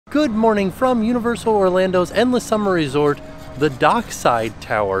Good morning from Universal Orlando's Endless Summer Resort, the Dockside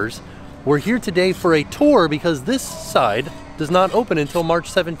Towers. We're here today for a tour because this side does not open until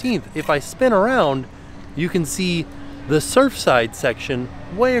March 17th. If I spin around, you can see the Surfside section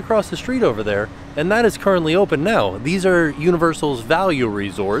way across the street over there, and that is currently open now. These are Universal's value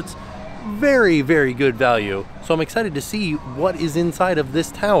resorts. Very, very good value. So I'm excited to see what is inside of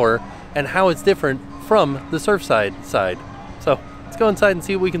this tower and how it's different from the Surfside side. So let's go inside and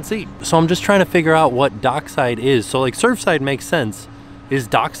see what we can see. So I'm just trying to figure out what Dockside is. So like Surfside makes sense. Is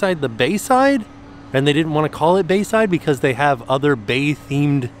Dockside the Bayside? And they didn't want to call it Bayside because they have other bay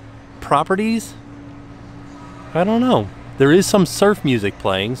themed properties? I don't know. There is some surf music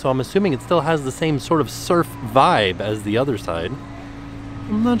playing, so I'm assuming it still has the same sort of surf vibe as the other side.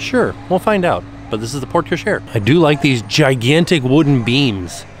 I'm not sure. We'll find out. But this is the porte-cochere. I do like these gigantic wooden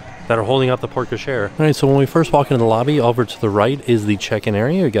beams that are holding up the porte-cochere. All right, so when we first walk into the lobby, over to the right is the check-in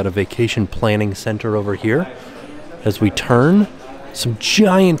area. We got a vacation planning center over here. As we turn, some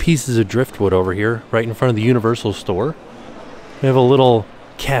giant pieces of driftwood over here, right in front of the Universal store. We have a little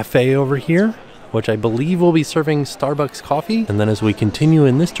cafe over here, which I believe will be serving Starbucks coffee. And then as we continue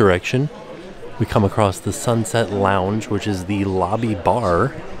in this direction, we come across the Sunset Lounge, which is the lobby bar,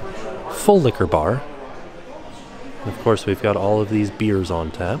 full liquor bar. And of course, we've got all of these beers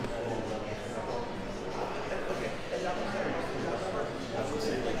on tap.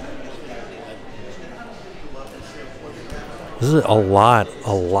 This is a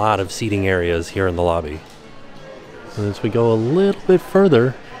lot of seating areas here in the lobby. And as we go a little bit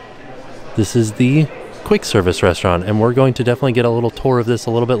further, this is the quick service restaurant, and we're going to definitely get a little tour of this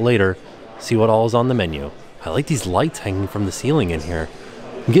a little bit later, see what all is on the menu. I like these lights hanging from the ceiling in here.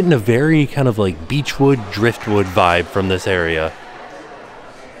 I'm getting a very kind of like beechwood, driftwood vibe from this area.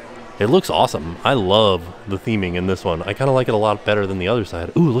 It looks awesome. I love the theming in this one. I kind of like it a lot better than the other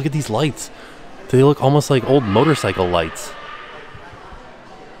side. Ooh, look at these lights. They look almost like old motorcycle lights.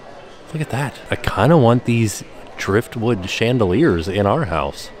 Look at that. I kind of want these driftwood chandeliers in our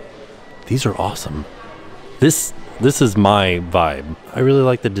house. These are awesome. This is my vibe. I really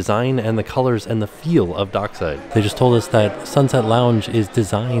like the design and the colors and the feel of Dockside. They just told us that Sunset Lounge is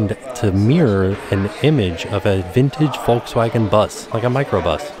designed to mirror an image of a vintage Volkswagen bus, like a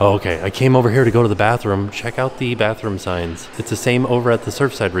microbus. Oh, okay, I came over here to go to the bathroom. Check out the bathroom signs. It's the same over at the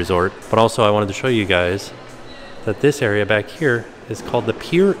Surfside Resort, but also I wanted to show you guys that this area back here is called the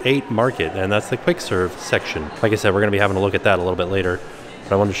Pier 8 Market, and that's the quick serve section. Like I said, we're gonna be having a look at that a little bit later,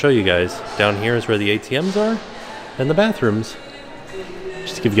 but I wanted to show you guys, down here is where the ATMs are and the bathrooms.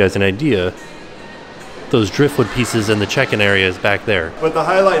 Just to give you guys an idea, those driftwood pieces and the check-in area is back there. But the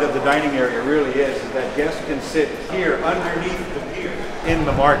highlight of the dining area really is that guests can sit here underneath the pier in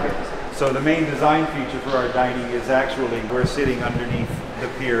the market. So the main design feature for our dining is actually we're sitting underneath the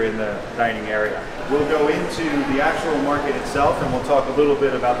pier in the dining area. We'll go into the actual market itself and we'll talk a little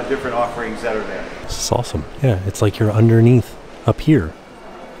bit about the different offerings that are there. This is awesome. Yeah, it's like you're underneath a pier.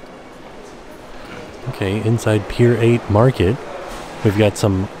 Okay, inside Pier 8 Market, we've got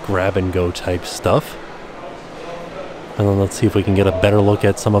some grab-and-go type stuff. And then let's see if we can get a better look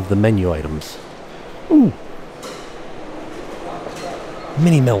at some of the menu items. Ooh!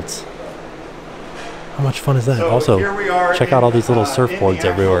 Mini melts. How much fun is that? So also, check out all these little surfboards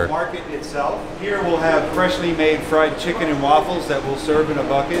everywhere. Market itself. Here we'll have freshly made fried chicken and waffles that we'll serve in a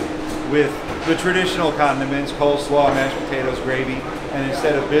bucket with the traditional condiments, coleslaw, mashed potatoes, gravy, and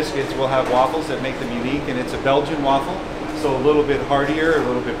instead of biscuits, we'll have waffles that make them unique, and it's a Belgian waffle, so a little bit heartier, a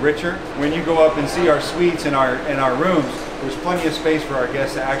little bit richer. When you go up and see our suites in our rooms, there's plenty of space for our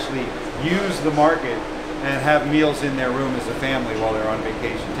guests to actually use the market and have meals in their room as a family while they're on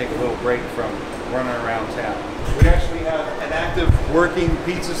vacation, take a little break from running around town. We actually have an active working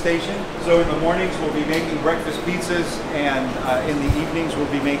pizza station. So in the mornings we'll be making breakfast pizzas, and in the evenings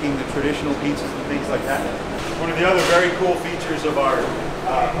we'll be making the traditional pizzas and things like that. One of the other very cool features of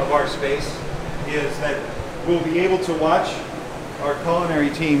our space is that we'll be able to watch our culinary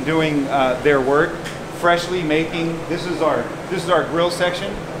team doing their work, freshly making. This is our grill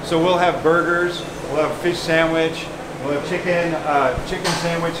section. So we'll have burgers, we'll have a fish sandwich, we'll have chicken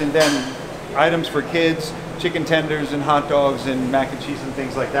sandwich, and then items for kids, chicken tenders and hot dogs and mac and cheese and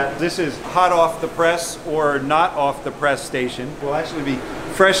things like that. This is hot off the press or not off the press station. We'll actually be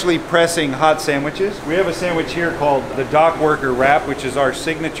freshly pressing hot sandwiches. We have a sandwich here called the Dock Worker Wrap, which is our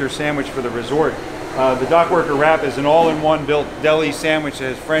signature sandwich for the resort. The Dock Worker Wrap is an all-in-one built deli sandwich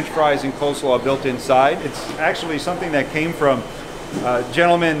that has French fries and coleslaw built inside. It's actually something that came from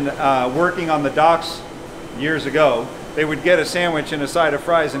gentlemen working on the docks years ago. They would get a sandwich and a side of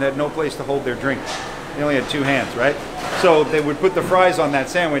fries and had no place to hold their drink. They only had 2 hands, right? So they would put the fries on that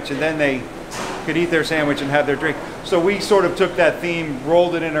sandwich, and then they could eat their sandwich and have their drink. So we sort of took that theme,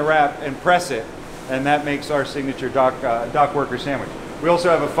 rolled it in a wrap, and press it, and that makes our signature dock worker sandwich. We also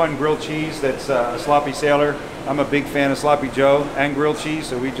have a fun grilled cheese that's a sloppy sailor. I'm a big fan of sloppy Joe and grilled cheese,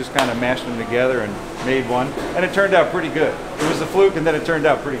 so we just kind of mashed them together and made one, and it turned out pretty good. It was a fluke, and then it turned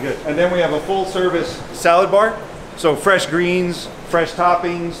out pretty good. And then we have a full service salad bar, so fresh greens, fresh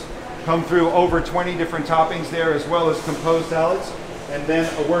toppings, come through over 20 different toppings there, as well as composed salads, and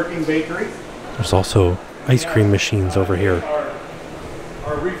then a working bakery. There's also ice cream machines over here.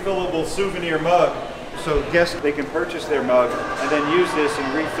 Our refillable souvenir mug, so guests, they can purchase their mug and then use this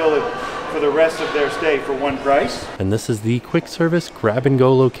and refill it for the rest of their stay for one price. And this is the quick service grab and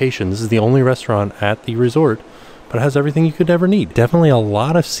go location. This is the only restaurant at the resort, but it has everything you could ever need. Definitely a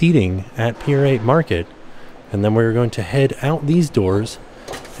lot of seating at Pier 8 Market. And then we're going to head out these doors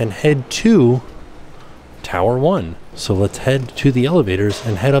and head to Tower 1. So let's head to the elevators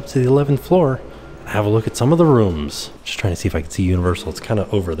and head up to the 11th floor and have a look at some of the rooms. Just trying to see if I can see Universal. It's kind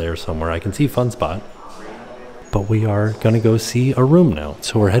of over there somewhere. I can see Fun Spot. But we are going to go see a room now.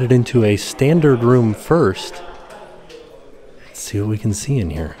 So we're headed into a standard room first. Let's see what we can see in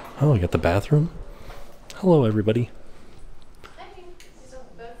here. Oh, we got the bathroom. Hello, everybody. Hi, these are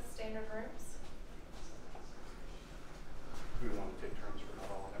both standard rooms.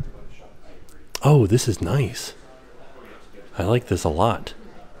 Oh, this is nice. I like this a lot.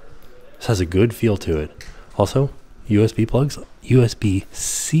 This has a good feel to it. Also, USB plugs,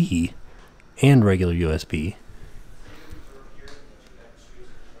 USB-C and regular USB.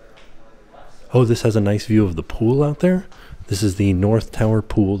 Oh, this has a nice view of the pool out there. This is the North Tower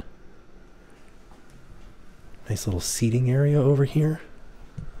pool. Nice little seating area over here.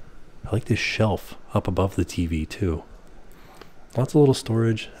 I like this shelf up above the TV too. Lots of little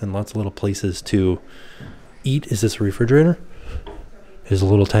storage and lots of little places to eat. Is this a refrigerator? There's a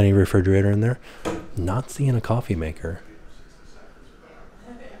little tiny refrigerator in there. Not seeing a coffee maker.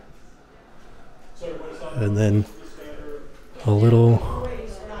 And then a little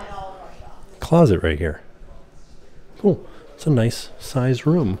closet right here. Cool. It's a nice size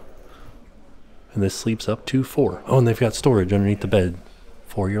room. And this sleeps up to 4. Oh, and they've got storage underneath the bed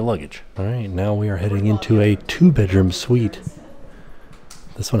for your luggage. All right, now we are heading into a 2-bedroom suite.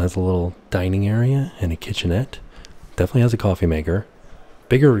 This one has a little dining area and a kitchenette. Definitely has a coffee maker.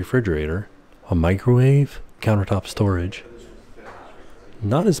 Bigger refrigerator. A microwave. Countertop storage.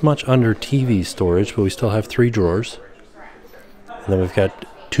 Not as much under TV storage, but we still have 3 drawers. And then we've got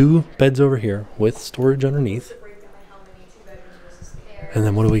 2 beds over here with storage underneath. And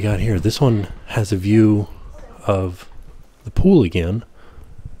then what do we got here? This one has a view of the pool again,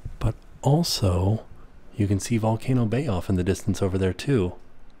 but also you can see Volcano Bay off in the distance over there too.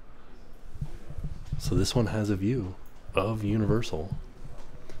 So this one has a view of Universal.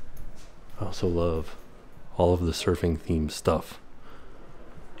 I also love all of the surfing themed stuff.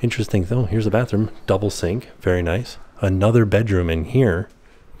 Interesting though, here's a bathroom, double sink, very nice. Another bedroom in here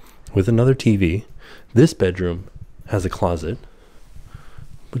with another TV. This bedroom has a closet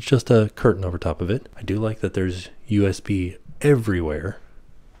with just a curtain over top of it. I do like that there's USB everywhere.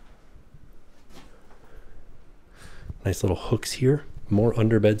 Nice little hooks here. More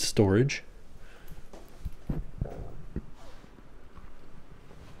underbed storage.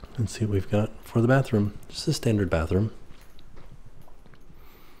 Let's see what we've got for the bathroom. Just a standard bathroom.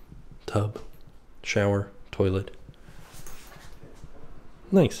 Tub, shower, toilet.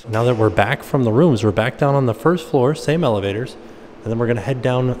 Nice. Now that we're back from the rooms, we're back down on the first floor, same elevators. And then we're going to head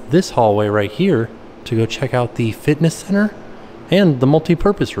down this hallway right here to go check out the fitness center and the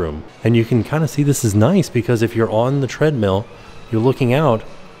multi-purpose room. And you can kind of see this is nice because if you're on the treadmill, you're looking out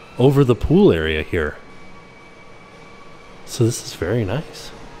over the pool area here. So this is very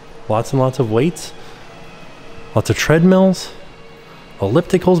nice. Lots and lots of weights, lots of treadmills,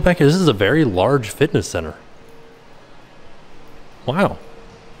 ellipticals back here. This is a very large fitness center. Wow.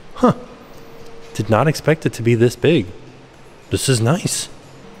 Huh. Did not expect it to be this big. This is nice.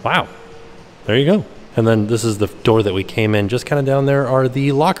 Wow. There you go. And then this is the door that we came in. Just kind of down there are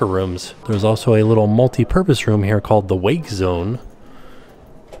the locker rooms. There's also a little multi-purpose room here called the Wake Zone.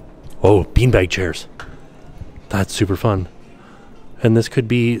 Oh, beanbag chairs. That's super fun. And this could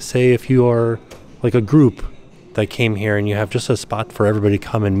be, say, if you are like a group that came here and you have just a spot for everybody to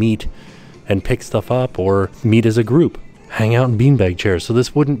come and meet and pick stuff up or meet as a group. Hang out in beanbag chairs. So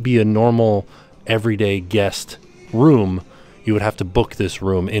this wouldn't be a normal everyday guest room. You would have to book this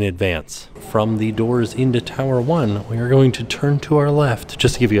room in advance. From the doors into Tower 1, we are going to turn to our left,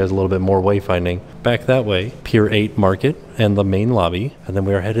 just to give you guys a little bit more wayfinding. Back that way, Pier 8 Market and the main lobby. And then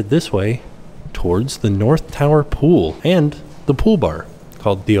we are headed this way towards the North Tower pool and the pool bar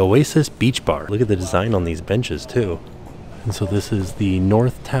called the Oasis Beach Bar. Look at the design on these benches too. And so this is the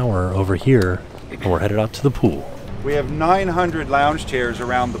North Tower over here, and we're headed out to the pool. We have 900 lounge chairs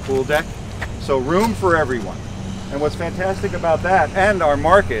around the pool deck, so room for everyone. And what's fantastic about that and our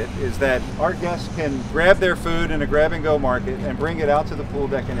market is that our guests can grab their food in a grab-and-go market and bring it out to the pool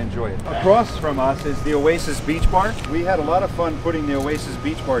deck and enjoy it. Across from us is the Oasis Beach Bar. We had a lot of fun putting the Oasis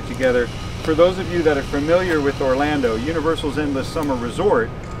Beach Bar together. For those of you that are familiar with Orlando, Universal's Endless Summer Resort,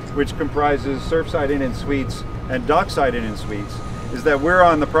 which comprises Surfside Inn & Suites and Dockside Inn & Suites, is that we're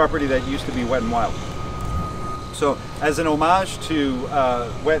on the property that used to be Wet 'n Wild. So as an homage to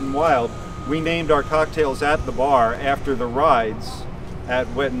Wet 'n Wild, we named our cocktails at the bar after the rides at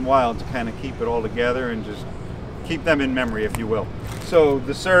Wet 'n Wild to kind of keep it all together and just keep them in memory, if you will. So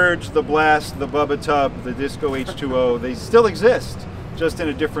the Surge, the Blast, the Bubba Tub, the Disco H2O, they still exist, just in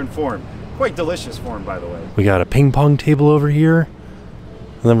a different form. Quite delicious form, by the way. We got a ping pong table over here.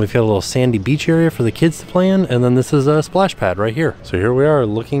 And then we've got a little sandy beach area for the kids to play in. And then this is a splash pad right here. So here we are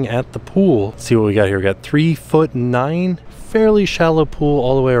looking at the pool. Let's see what we got here. We got 3'9", fairly shallow pool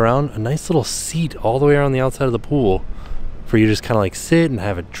all the way around. A nice little seat all the way around the outside of the pool for you to just kind of like sit and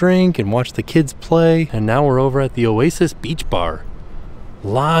have a drink and watch the kids play. And now we're over at the Oasis Beach Bar.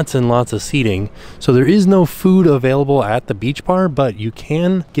 Lots and lots of seating. So there is no food available at the beach bar, but you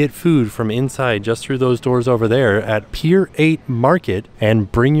can get food from inside just through those doors over there at Pier 8 Market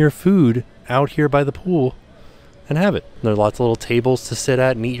and bring your food out here by the pool and have it. There are lots of little tables to sit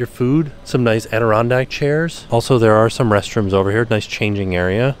at and eat your food. Some nice Adirondack chairs. Also, there are some restrooms over here. Nice changing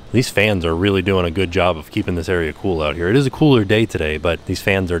area. These fans are really doing a good job of keeping this area cool out here. It is a cooler day today, but these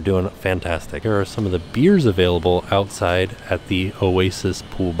fans are doing fantastic. There are some of the beers available outside at the Oasis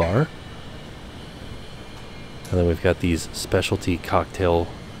Pool Bar. And then we've got these specialty cocktail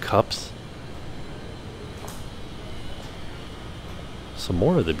cups. Some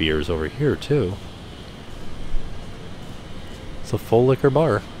more of the beers over here too. A full liquor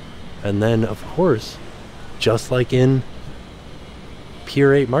bar. And then of course, just like in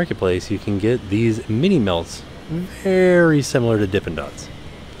Pier 8 Marketplace, you can get these mini melts, very similar to Dippin' Dots.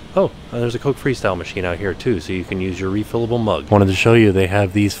 Oh, and there's a Coke Freestyle machine out here too, so you can use your refillable mug. Wanted to show you, they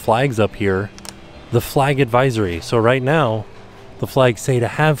have these flags up here, the flag advisory. So right now the flags say to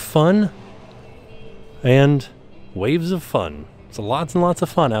have fun and waves of fun. So lots and lots of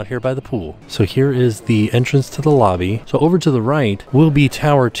fun out here by the pool. So here is the entrance to the lobby. So over to the right will be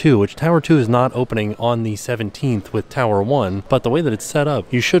Tower 2, which Tower 2 is not opening on the 17th with Tower 1, but the way that it's set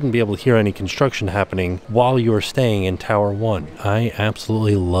up, you shouldn't be able to hear any construction happening while you're staying in Tower 1. I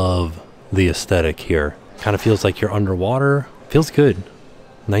absolutely love the aesthetic here. Kind of feels like you're underwater. Feels good.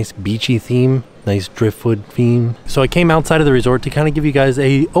 Nice beachy theme. Nice driftwood theme. So I came outside of the resort to kind of give you guys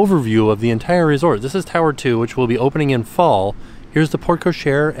a overview of the entire resort. This is Tower 2, which will be opening in fall. Here's the porte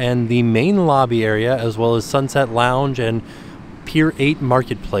cochere and the main lobby area, as well as Sunset Lounge and Pier 8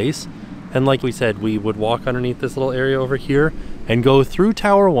 Marketplace. And like we said, we would walk underneath this little area over here and go through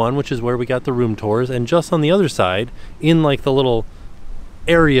Tower 1, which is where we got the room tours. And just on the other side, in like the little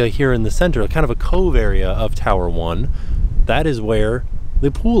area here in the center, kind of a cove area of Tower 1, that is where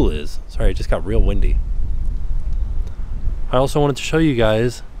the pool is. Sorry, it just got real windy. I also wanted to show you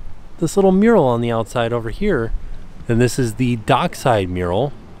guys this little mural on the outside over here. And this is the Dockside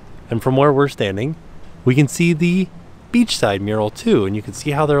mural. And from where we're standing, we can see the beachside mural too. And you can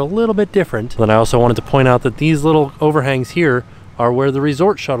see how they're a little bit different. Then I also wanted to point out that these little overhangs here are where the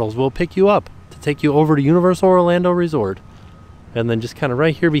resort shuttles will pick you up to take you over to Universal Orlando Resort. And then just kind of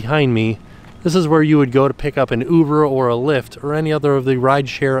right here behind me, this is where you would go to pick up an Uber or a Lyft or any other of the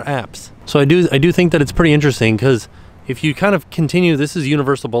rideshare apps. So I do think that it's pretty interesting, because if you kind of continue, this is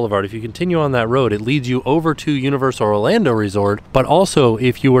Universal Boulevard. If you continue on that road, it leads you over to Universal Orlando Resort. But also,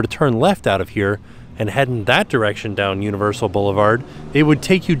 if you were to turn left out of here and head in that direction down Universal Boulevard, it would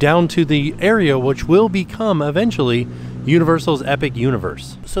take you down to the area which will become eventually Universal's Epic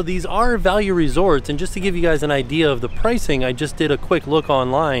Universe. So these are value resorts, and just to give you guys an idea of the pricing, I just did a quick look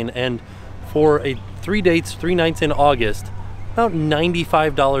online, and for 3 dates, 3 nights in August, about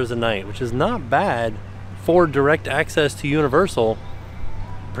 $95 a night, which is not bad for direct access to Universal.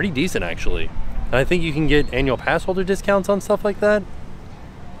 Pretty decent, actually. And I think you can get annual pass holder discounts on stuff like that.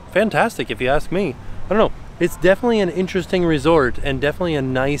 Fantastic, if you ask me. I don't know. It's definitely an interesting resort and definitely a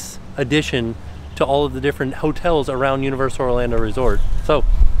nice addition to all of the different hotels around Universal Orlando Resort. So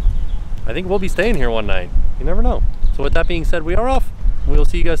I think we'll be staying here one night. You never know. So with that being said, we are off. We'll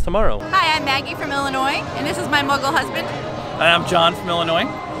see you guys tomorrow. Hi, I'm Maggie from Illinois, and this is my Muggle husband. I'm John from Illinois.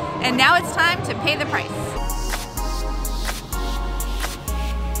 And now it's time to pay the price.